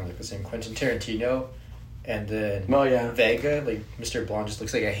Mr. Brown look the same. Quentin Tarantino, and then Vega, like Mr. Blonde just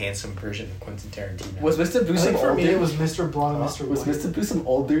looks like a handsome version of Quentin Tarantino. Was Mr. Blue some for old me dude? it was Mr. Blonde and Mr. Was White. Mr. Blue some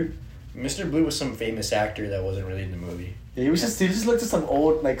old dude? Mr. Blue was some famous actor that wasn't really in the movie. Yeah, he just looked like some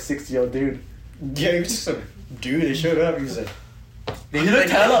old like 60-year-old dude. Yeah, he was just some dude. They showed up. He was like. He looked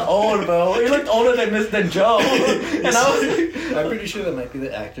hella old, bro. He looked older than Joe. And I was I'm pretty sure that might be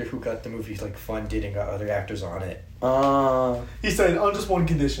the actor who got the movie like funded and got other actors on it. He said, on just one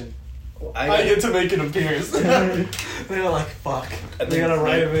condition. Well, I get to make an appearance. They're like, fuck. They gotta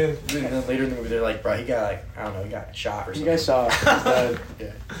write him in. And then later in the movie, they're like, bro, he got like, I don't know, he got shot or something. He got shot. He's dead.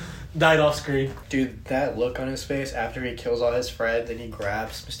 Yeah. Died off screen. Dude, that look on his face after he kills all his friends and he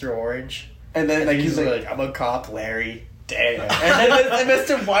grabs Mr. Orange. And then like he's like, I'm a cop, Larry. Damn. And then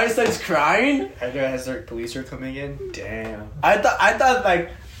Mr. White starts crying. And as their police are coming in, damn. I thought like,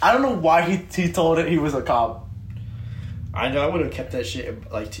 I don't know why he told it he was a cop. I know I would have kept that shit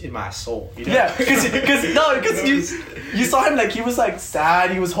like in my soul. You know? Yeah, because you saw him like he was like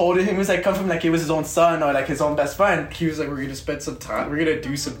sad. He was holding him. He was like come from like he was his own son or like his own best friend. He was like, we're gonna spend some time. We're gonna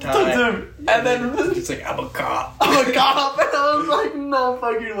do some time. And then it's like I'm a cop. I'm a cop. And I was like, no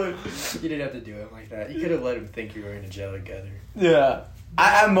fucking way. You didn't have to do it like that. You could have let him think you were in a jail together. Yeah.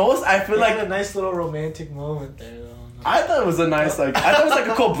 I feel like a nice little romantic moment there. I thought it was a nice I thought it was like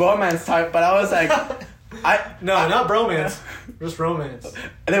a cool bromance type, but I was like. Not bromance, just romance.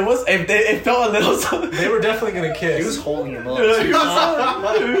 And it felt a little. They were definitely gonna kiss. He was holding him a little too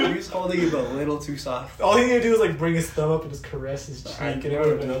soft. He was holding him a little too soft. All he needed to do was like bring his thumb up and just caress his cheek, and it would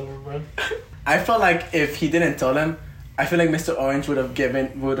have been over, bro. I felt like if he didn't tell him, I feel like Mr. Orange would have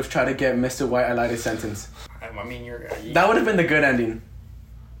tried to get Mr. White a lighter sentence. I mean, that would have been the good ending.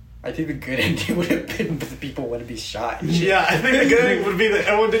 I think the good ending would have been the people would be shot. Yeah, I think the good ending would be that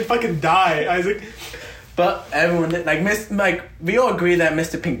everyone didn't fucking die. Isaac. But everyone did, we all agree that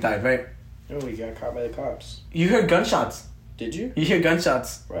Mr. Pink died, right? Oh, he got caught by the cops. You heard gunshots. Did you? You hear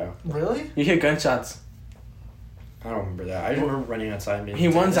gunshots. Wow. Really? You hear gunshots. I don't remember that. I remember running outside. He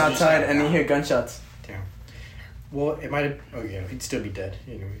runs outside and you hear gunshots. Damn. Well, it might have... Oh, yeah. He'd still be dead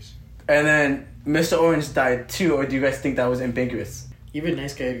anyways. And then Mr. Orange died too, or do you guys think that was ambiguous? Even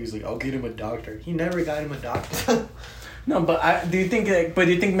nice guy who's like, I'll get him a doctor. He never got him a doctor. No, but do you think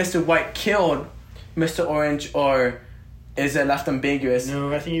Mr. White killed Mr. Orange, or is it left ambiguous?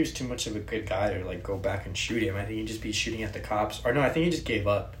 No, I think he was too much of a good guy to like go back and shoot him. I think he'd just be shooting at the cops. Or no, I think he just gave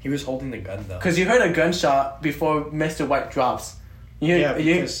up. He was holding the gun though. Because you heard a gunshot before Mr. White drops.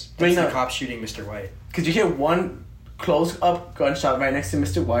 Because that's the cop shooting Mr. White. Because you hear one close up gunshot right next to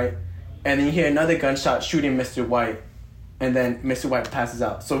Mr. White, and then you hear another gunshot shooting Mr. White, and then Mr. White passes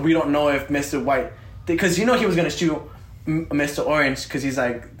out. So we don't know if Mr. White, because he was gonna shoot Mr. Orange, because he's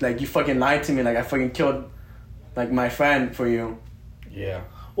like you fucking lied to me, like I fucking killed like my friend for you. Yeah.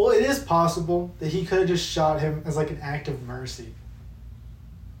 Well, it is possible that he could have just shot him as like an act of mercy. You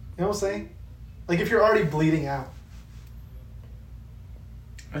know what I'm saying? Like if you're already bleeding out.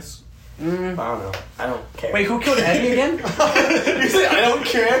 That's. I don't know. I don't care. Wait, who killed Eddie again? You say I don't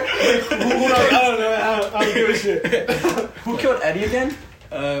care? I don't know. I don't give a shit. Who killed Eddie again?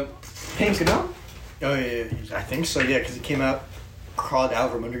 Pink, no? Oh yeah, I think so. Yeah, because he came out, crawled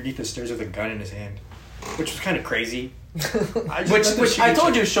out from underneath the stairs with a gun in his hand, which was kind of crazy. which I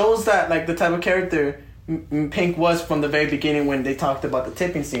told you shows that like the type of character Pink was from the very beginning when they talked about the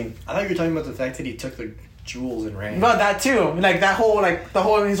tipping scene. I thought you were talking about the fact that he took the jewels and ran. Well, that too. Like that whole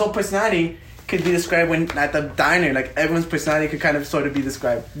his whole personality could be described when at the diner. Like everyone's personality could kind of sort of be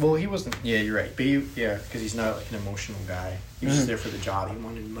described. Well, he wasn't. Yeah, you're right. But because he's not like an emotional guy. He was just there for the job. He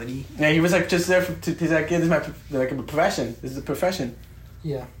wanted money. Yeah, he was like just there he's like, this is my a profession. This is a profession.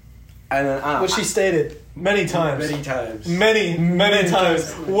 Yeah. And then which he stated many times. Many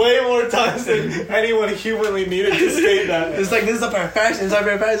times. Way more times than anyone humanly needed to state that. It's like, this is a profession. It's a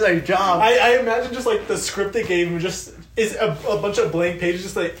profession. It's like job. I imagine just like the script they gave him just is a bunch of blank pages,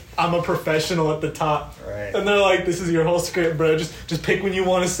 just like I'm a professional at the top. Right. And they're like, this is your whole script, bro. Just pick when you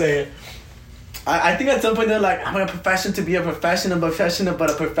want to say it. I think at some point they're like, I'm a profession to be a professional but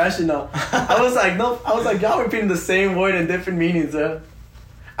a professional. I was like, no. I was like, y'all repeating the same word in different meanings,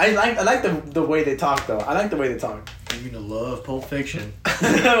 I like the way they talk though. I like the way they talk. You're gonna love Pulp Fiction.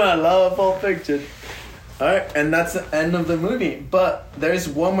 I love Pulp Fiction. Alright, and that's the end of the movie. But there's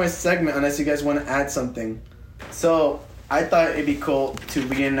one more segment unless you guys want to add something. So I thought it'd be cool to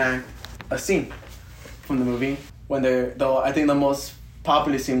reenact a scene from the movie. I think the most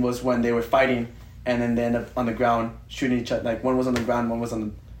popular scene was when they were fighting and then they end up on the ground shooting each other. Like one was on the ground, one was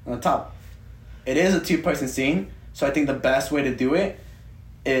on the top. It is a 2-person scene, so I think the best way to do it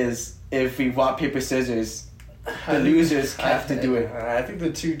is if we rock, paper, scissors, the losers have to do it. I think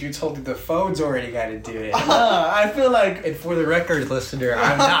the two dudes holding the phones already got to do it. I feel like... And for the record, listener,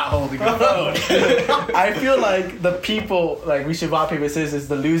 I'm not holding the phone. I feel like the people, like we should rock, paper, scissors,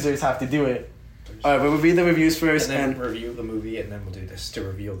 the losers have to do it. Alright, we'll read the reviews first and then review the movie, and then we'll do this to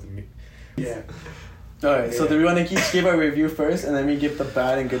reveal the movie. Yeah. Alright, so do we want to each give our review first, and then we give the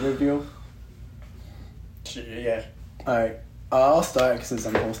bad and good review? Yeah. Alright. I'll start since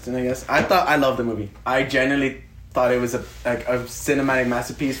I'm hosting, I guess. I loved the movie. I genuinely thought it was a cinematic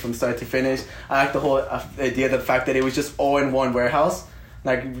masterpiece from start to finish. I liked the whole idea, the fact that it was just all in one warehouse.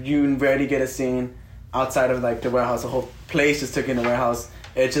 Like, you rarely get a scene outside of, like, the warehouse. The whole place just took in the warehouse.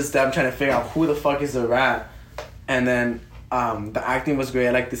 It's just them trying to figure out who the fuck is the rat. And then the acting was great.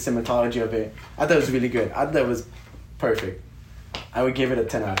 I liked the cinematology of it. I thought it was really good. I thought it was perfect. I would give it a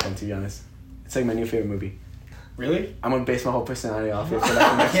 10 out of 10, to be honest. It's like my new favorite movie. Really? I'm gonna base my whole personality off it for like the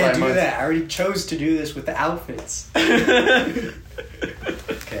I next can't 5 do months. that. I already chose to do this with the outfits. Okay.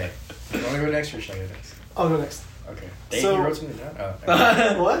 You want to go next or should I go next? I'll go next. Okay. Dave, So- you wrote something down?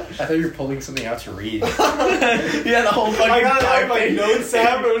 Oh, What? I thought you were pulling something out to read. Yeah, the whole fucking I got it on my typing. notes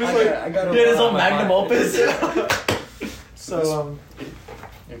app. It was just like, I got Yeah, this whole magnum opus. so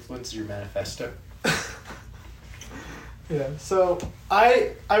influences your manifesto. yeah. So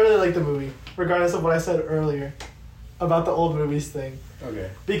I really like the movie, regardless of what I said earlier about the old movies thing, Okay.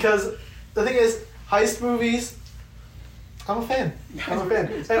 because the thing is, heist movies. I'm a fan.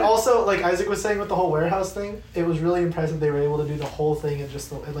 And also, like Isaac was saying with the whole warehouse thing, it was really impressive they were able to do the whole thing in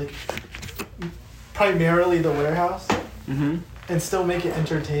just like primarily the warehouse Mm-hmm. and still make it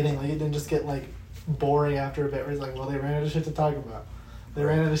entertaining. Like it didn't just get like boring after a bit where it's like, well, they ran out of shit to talk about. They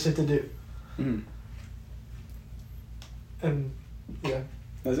ran out of shit to do. Mm-hmm. And yeah.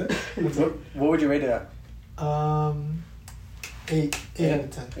 That's it? What would you rate it at? 8 out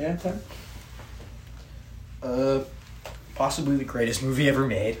of 10. Yeah, 10. Possibly the greatest movie ever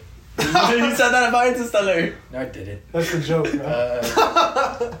made. You said that about Interstellar. No, I didn't. That's the joke, bro.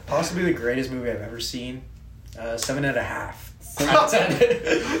 Possibly the greatest movie I've ever seen. 7.5. 7 out of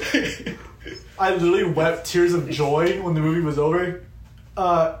 10. I literally wept tears of joy when the movie was over.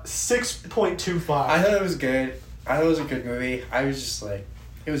 6.25. I thought it was good. I thought it was a good movie. I was just like,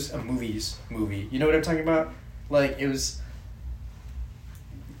 it was a movie. You know what I'm talking about? Like, it was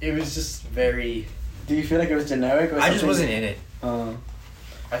just very... Do you feel like it was generic? Or I just something? wasn't in it.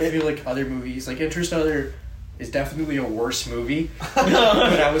 I feel like other movies, like Interstellar is definitely a worse movie. But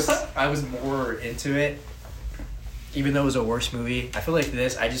I was more into it. Even though it was a worse movie. I feel like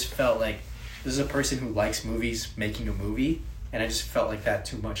this, I just felt like this is a person who likes movies making a movie. And I just felt like that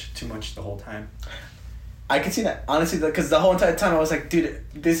too much the whole time. I can see that, honestly, because the whole entire time I was like, dude,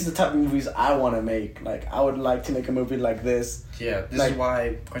 this is the type of movies I want to make. Like, I would like to make a movie like this. Yeah, this Like- is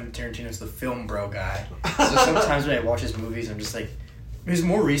why Quentin Tarantino's the film bro guy. So sometimes when I watch his movies, I'm just like, his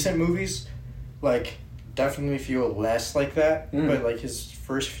more recent movies, like, definitely feel less like that. Mm. But like his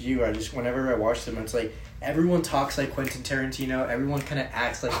first few, whenever I watch them, it's like everyone talks like Quentin Tarantino. Everyone kind of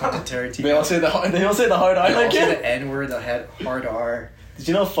acts like Quentin Tarantino. They all say the hard R They all like say it. the N word, the hard R. Did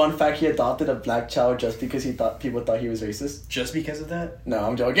you know, fun fact, he adopted a black child just because people thought he was racist? Just because of that? No,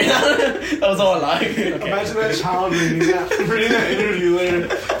 I'm joking. That was all a lie. Imagine that child reading that interview later.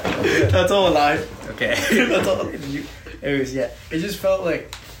 That's all a lie. Okay. That's all. Anyways, yeah. It just felt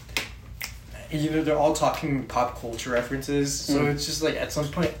like, they're all talking pop culture references. So it's just like, at some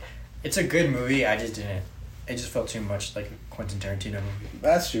point, it's a good movie. I just didn't. It just felt too much like a Quentin Tarantino movie.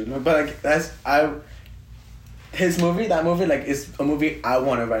 That's true. No, but like his movie, that movie, like, is a movie I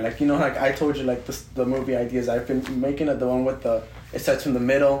want to write. Like, like I told you, like, the movie ideas I've been making it, the one with it starts from the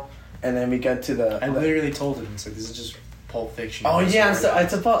middle, and then we get to the... I literally told him, it's like, this is just Pulp Fiction. Oh yeah,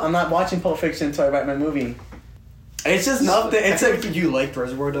 I'm not watching Pulp Fiction until I write my movie. It's just nothing. It's like like... you liked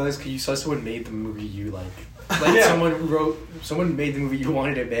Reservoir Dogs because you saw someone made the movie you like. Like Yeah. someone made the movie you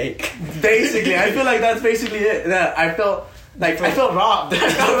wanted to make. Basically, I feel like that's basically it. That I felt robbed. I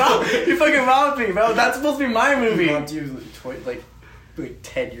felt robbed. You fucking robbed me, bro. That's supposed to be my movie. He robbed you like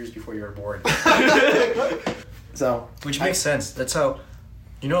 10 years before you were born. So, Which makes sense. That's how,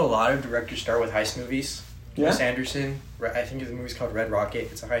 a lot of directors start with heist movies. Yeah. Wes Anderson, I think the movie's called Red Rocket.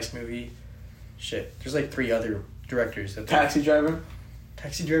 It's a heist movie. Shit, there's like 3 other directors. Taxi Driver.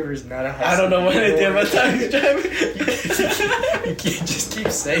 Taxi Driver is not a heist I don't know what movie. I did about Taxi Driver. You can't just keep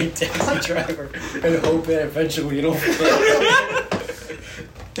saying Taxi Driver and hope that eventually it'll fit.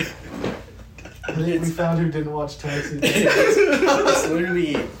 We found who didn't watch Taxi. It's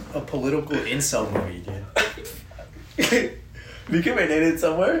literally a political incel movie, dude. We can rename it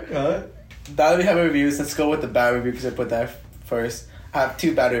somewhere. Now that we have reviews, let's go with the bad review because I put that first. I have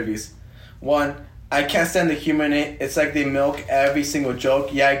 2 bad reviews. 1, I can't stand the humor in it. It's like they milk every single joke.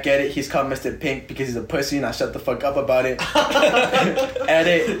 Yeah, I get it. He's called Mr. Pink because he's a pussy. Now shut the fuck up about it.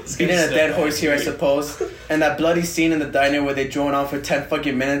 Edit. Beating a dead horse here, I suppose. And that bloody scene in the diner where they drone on for 10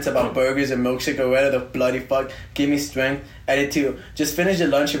 fucking minutes about burgers and milkshake or whatever the bloody fuck. Give me strength. Edit 2. Just finish your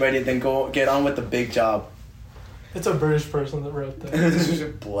lunch already, then go get on with the big job. It's a British person that wrote that. This is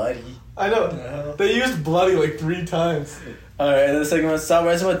bloody. I know. They used bloody like 3 times. Alright, and the second one, saw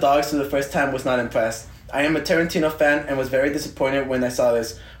Reservoir Dogs for the first time, was not impressed. I am a Tarantino fan and was very disappointed when I saw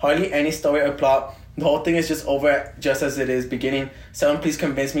this. Hardly any story or plot. The whole thing is just over just as it is beginning. Someone please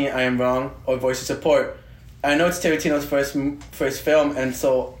convince me I am wrong or voice your support. I know it's Tarantino's first film and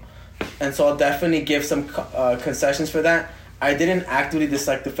so I'll definitely give some concessions for that. I didn't actively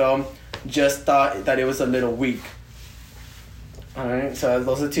dislike the film, just thought that it was a little weak. Alright, so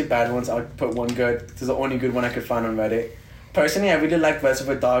those are two bad ones. I'll put one good. This is the only good one I could find on Reddit. Personally, I really like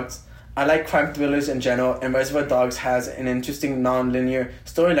Reservoir Dogs. I like crime thrillers in general, and Reservoir Dogs has an interesting non-linear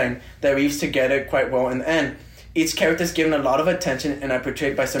storyline that weaves together quite well in the end. Each character is given a lot of attention and are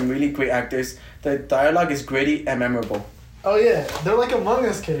portrayed by some really great actors. The dialogue is gritty and memorable. Oh yeah, they're like Among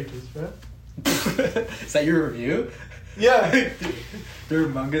Us characters, bro. Is that your review? Yeah. They're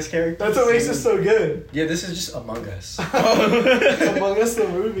Among Us characters? That's what makes it so good. Yeah, this is just Among Us. Among Us the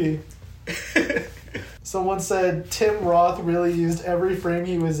movie. Someone said Tim Roth really used every frame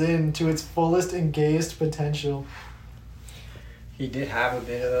he was in to its fullest and gayest potential. He did have a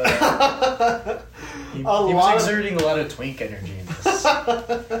bit of he was exerting a lot of twink energy in this.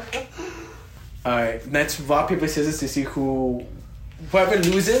 Alright, let's rock, paper, scissors to see whoever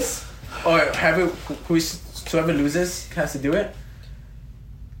loses, or whoever loses has to do it.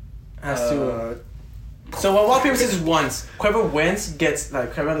 So we'll rock, paper, scissors once. Whoever wins gets,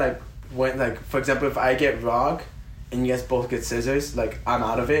 for example, if I get rock and you guys both get scissors, like, I'm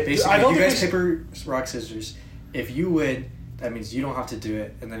out of it. Basically, if you guys paper, rock, scissors, if you win, that means you don't have to do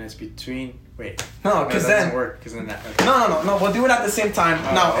it, and then it's between... Wait. No, because that then... doesn't work, because then that... Okay. No, we'll do it at the same time.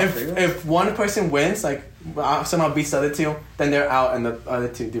 Now, if one person wins, like, somehow beats the other two, then they're out and the other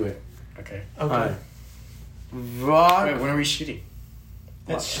two do it. Okay. Alright. Rock... Wait, when are we shooting?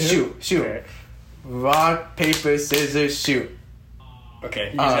 Shoot. Okay. Rock, paper, scissors, shoot.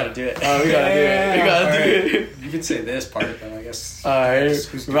 Okay, you guys gotta do it. Oh, we gotta do it. You can say this part, though, I guess.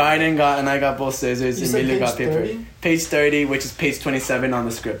 Alright. Ryan and I got both scissors. Emilio got paper. 30? Page 30, which is page 27 on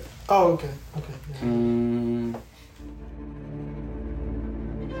the script. Oh, okay. Yeah.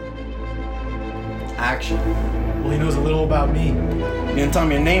 Action. Well, he knows a little about me. You didn't tell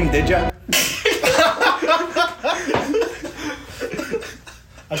me your name, did ya?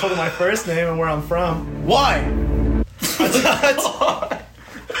 I told him my first name and where I'm from. Why?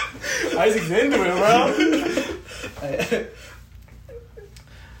 Isaac's into it, bro.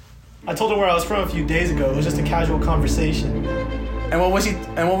 I told him where I was from a few days ago. It was just a casual conversation. And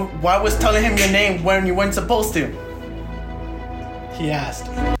why was telling him your name when you weren't supposed to? He asked.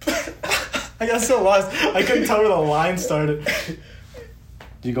 I got so lost. I couldn't tell where the line started.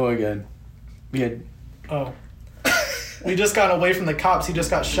 You go again. Oh. We just got away from the cops. He just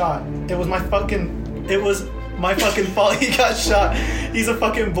got shot. It was my fucking fault he got shot. He's a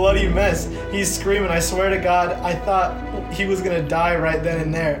fucking bloody mess. He's screaming. I swear to God, I thought he was gonna die right then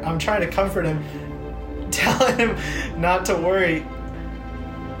and there. I'm trying to comfort him, telling him not to worry.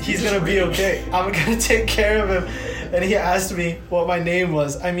 He's gonna be okay. I'm gonna take care of him. And he asked me what my name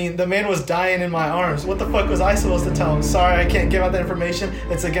was. I mean, the man was dying in my arms. What the fuck was I supposed to tell him? Sorry, I can't give out that information.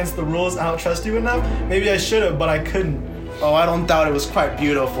 It's against the rules. I don't trust you enough. Maybe I should have, but I couldn't. Oh, I don't doubt it was quite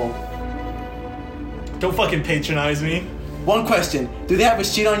beautiful. Don't fucking patronize me. One question. Do they have a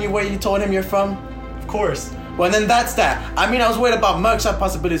sheet on you where you told him you're from? Of course. Well, then that's that. I mean, I was worried about mugshot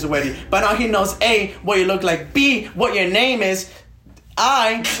possibilities already. But now he knows A, what you look like, B, what your name is,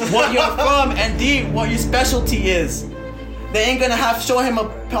 I, what you're from, and D, what your specialty is. They ain't gonna have to show him a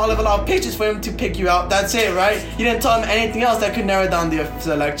lot of pictures for him to pick you out. That's it, right? You didn't tell him anything else that could narrow down the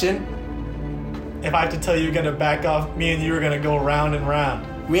selection. If I have to tell you you're gonna back off, me and you are gonna go round and round.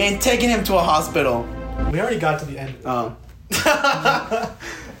 We ain't taking him to a hospital. We already got to the end. Oh.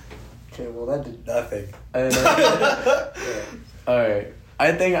 Okay, well that did nothing. Alright.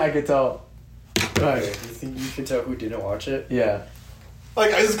 I think I could tell. Alright. You think you can tell who didn't watch it? Yeah.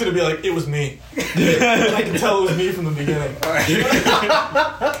 Like, I was gonna be like, it was me. I can tell it was me from the beginning. Alright.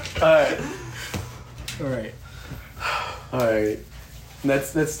 Alright.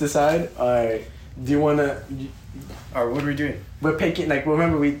 Let's decide. Alright. Do you wanna... Alright, what are we doing? We're picking, like,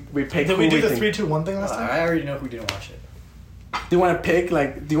 remember we picked... Did we do the 3-2-1 thing last time? I already know who didn't watch it. Do you want to pick,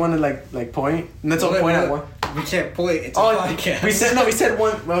 like, do you want to, like point? Let's all point at one. We can't point, it's a podcast. We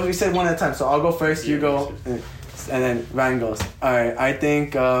said one at a time, so I'll go first, you go, and then Ryan goes. Alright, I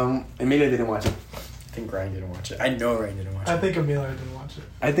think, Emilio didn't watch it. I think Ryan didn't watch it. I know Ryan didn't watch it. I think Emilio didn't watch it.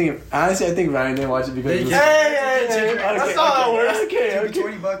 I think Ryan didn't watch it because it was... Hey! That's not how it works. Okay.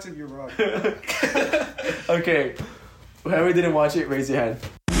 $20 if you're wrong. Okay. Whoever didn't watch it, raise your hand.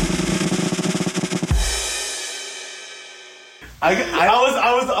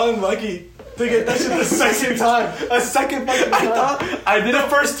 I was unlucky to get that shit the second time. A second fucking time. I did the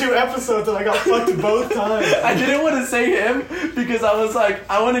first 2 episodes and I got fucked both times. I didn't want to say him because I was like,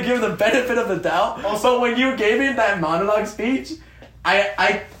 I want to give him the benefit of the doubt. Also, but when you gave me that monologue speech,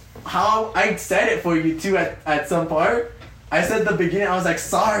 I said it for you too at some part. I said the beginning, I was like,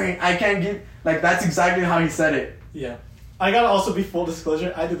 sorry, I can't give, like, that's exactly how he said it. Yeah. I gotta also be full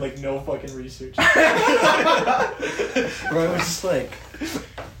disclosure. I did like no fucking research. Bro, I was just like,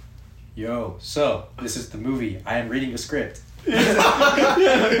 yo, so this is the movie. I am reading a script. I'm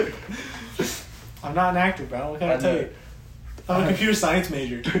not an actor, bro. What can I tell you? I'm a computer science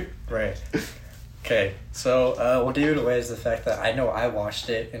major. Right. Okay, so what gave it away is the fact that I know I watched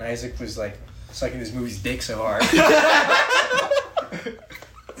it and Isaac was like sucking this movie's dick so hard.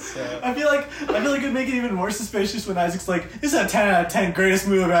 So. I feel like it'd make it even more suspicious when Isaac's like, "This is a 10 out of 10 greatest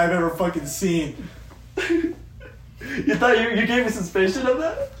movie I've ever fucking seen." You thought you gave me suspicion of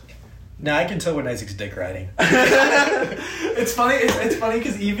that? Now I can tell when Isaac's dick riding. It's funny. It's funny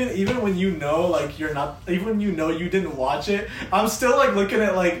because even when you know like you're not, even when you know you didn't watch it, I'm still like looking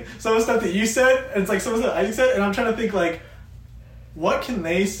at like some of the stuff that you said, and it's like some of the stuff Isaac said, and I'm trying to think like, what can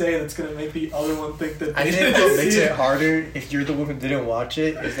they say that's gonna make the other one think that? I think what makes it harder if you're the one who didn't watch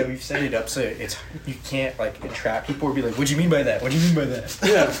it is that we've set it up so it's you can't like entrap people or be like, "What do you mean by that? What do you mean by that?"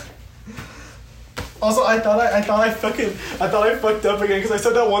 Yeah. Also, I thought I fucked up again because I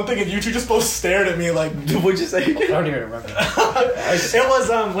said that one thing and you two just both stared at me like. What'd you say? I don't even remember. It was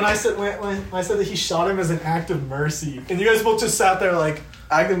when I said that he shot him as an act of mercy, and you guys both just sat there like.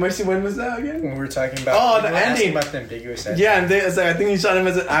 Act of mercy. When was that again? When we were talking about the ending about the ambiguous ending. Yeah, and it's like, I think he shot him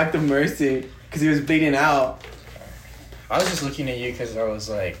as an act of mercy because he was bleeding out. I was just looking at you because I was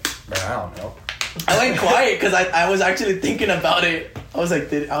like, bro, I don't know. I went quiet because I was actually thinking about it. I was like,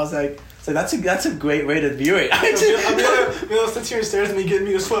 so that's a great way to view it. Milo sits here and stares at me, getting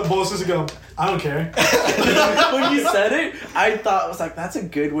me to sweat bullets just to go, I don't care. When you said it, I thought, I was like, that's a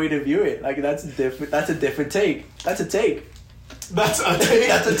good way to view it. Like, that's a different take. That's a take. That's a take.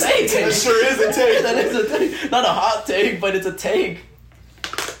 That's a take. That sure is a take. That is a take. Not a hot take, but it's a take.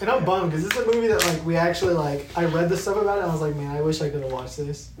 And I'm bummed because this is a movie that like we actually like. I read the stuff about it and I was like, man, I wish I could have watched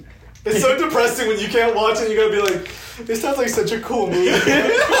this. It's so depressing when you can't watch it and you gotta be like, this sounds like such a cool movie. You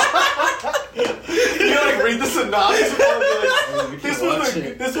gotta like read the synopsis and be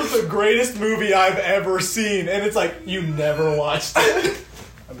like, this was the greatest movie I've ever seen, and it's like you never watched it.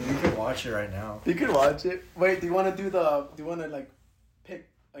 I mean, you can watch it right now. You can watch it. Wait, do you want to like pick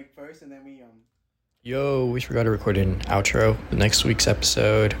like first and then we Yo, we forgot to record an outro. The next week's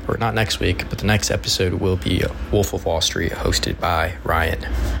episode, or not next week, but the next episode will be Wolf of Wall Street, hosted by Ryan.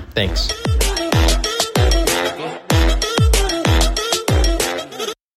 Thanks.